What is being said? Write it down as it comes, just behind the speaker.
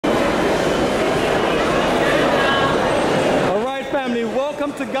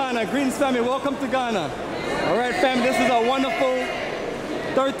to Ghana. Greetings, family. Welcome to Ghana. All right, family. This is our wonderful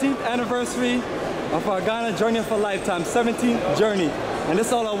 13th anniversary of our Ghana Journey for Lifetime, 17th journey. And this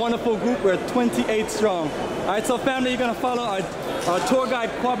is all our wonderful group. We're 28 strong. All right, so family, you're going to follow our tour guide,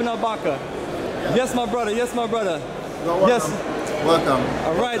 Kwabin Albaka. Yes, my brother. Yes, my brother. Welcome. Yes. Welcome.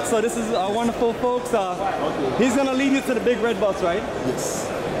 All right, so this is our wonderful folks. He's going to lead you to the big red bus, right? Yes.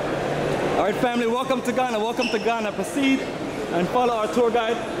 All right, family, welcome to Ghana. Welcome to Ghana. Proceed and follow our tour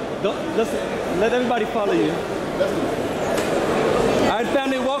guide. Just let everybody follow you. All right,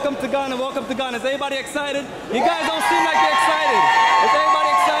 family, welcome to Ghana. Welcome to Ghana. Is everybody excited? You guys don't seem like you're excited. Is everybody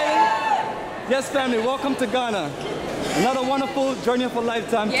excited? Yes, family, welcome to Ghana. Another wonderful Journey of a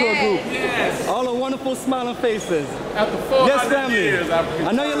Lifetime tour group. Yes. All the wonderful smiling faces. After 400 yes, family. years,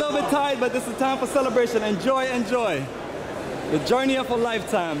 I know you're a little bit tired, but this is time for celebration. Enjoy, enjoy. The Journey of a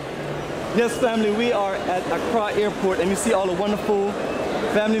Lifetime. Yes, family, we are at Accra Airport, and you see all the wonderful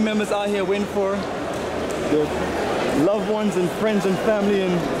family members out here waiting for their loved ones and friends and family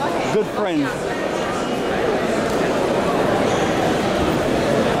and good friends.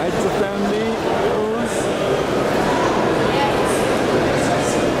 All right, so family.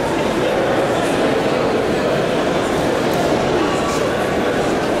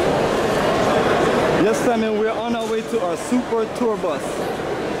 Yes, family, we're on our way to our super tour bus.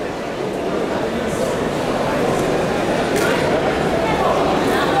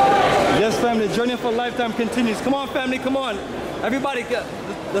 Yes, family, the Journey for a Lifetime continues. Come on, family, come on. Everybody,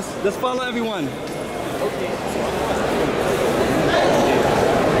 let's follow everyone.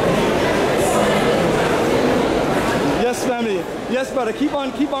 Yes, family. Yes, brother, keep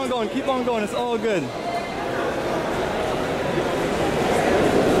on going, keep on going. It's all good.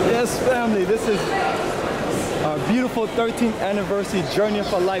 Yes, family, this is our beautiful 13th anniversary Journey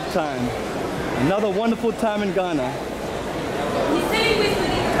of a Lifetime. Another wonderful time in Ghana.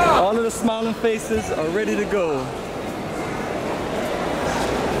 All of the smiling faces are ready to go.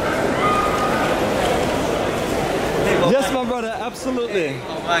 Yes, my brother, absolutely.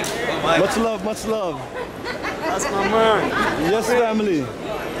 Much love, much love. That's my man. Yes, family.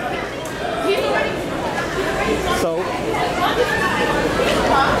 So,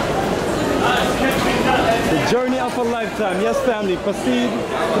 the Journey of a Lifetime. Yes, family. Proceed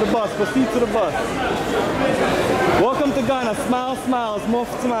to the bus. Proceed to the bus. Welcome to Ghana. Smile, smiles, more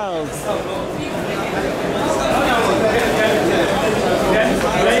smiles.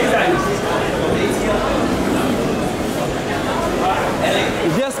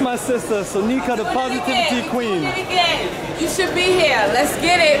 Yes, my sister, Sonika, the positivity queen. You should be here. Let's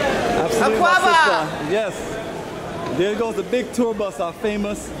get it. Absolutely, my sister. Yes. There goes the big tour bus, our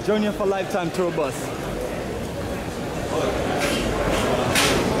famous Journey of a Lifetime tour bus.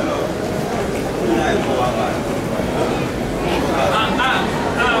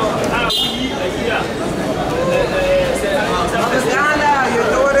 Ghana, your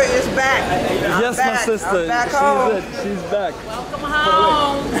daughter is back. Yes, my sister. Back home. She's back. Welcome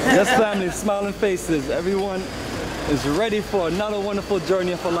home. Yes, family, smiling faces. Everyone is ready for another wonderful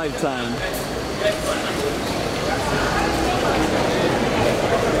Journey of a Lifetime.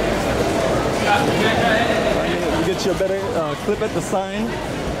 You get you a better clip at the sign.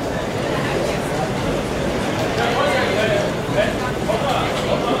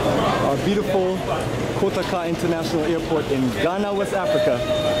 Our beautiful Kotaka International Airport in Ghana, West Africa.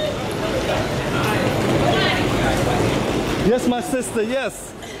 Yes, my sister,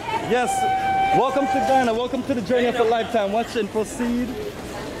 yes. Yes. Welcome to Ghana. Welcome to the Journey of a Lifetime. Watch and proceed.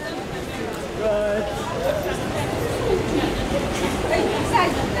 Right.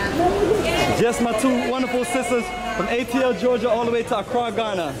 Yes, my two wonderful sisters from ATL, Georgia, all the way to Accra,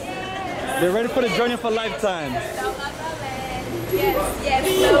 Ghana. They're ready for the Journey of a Lifetime.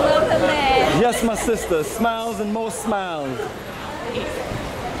 Yes, my sister. Smiles and more smiles.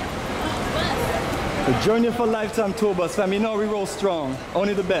 The Journey of a Lifetime tour bus, family. You know we roll strong.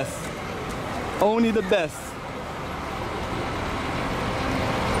 Only the best. Only the best.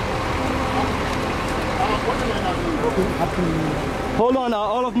 Hold on,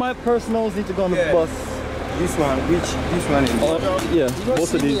 all of my personals need to go on the bus. This one, this one is. Yeah,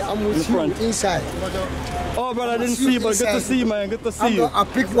 both of these. I'm with you inside. Oh, brother, I didn't see you, but good to see you, man. Good to see you. I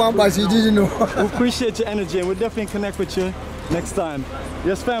picked one, but you didn't know. We appreciate your energy, and we'll definitely connect with you next time.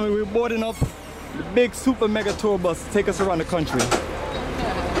 Yes, family, we're boarding up the big super mega tour bus to take us around the country.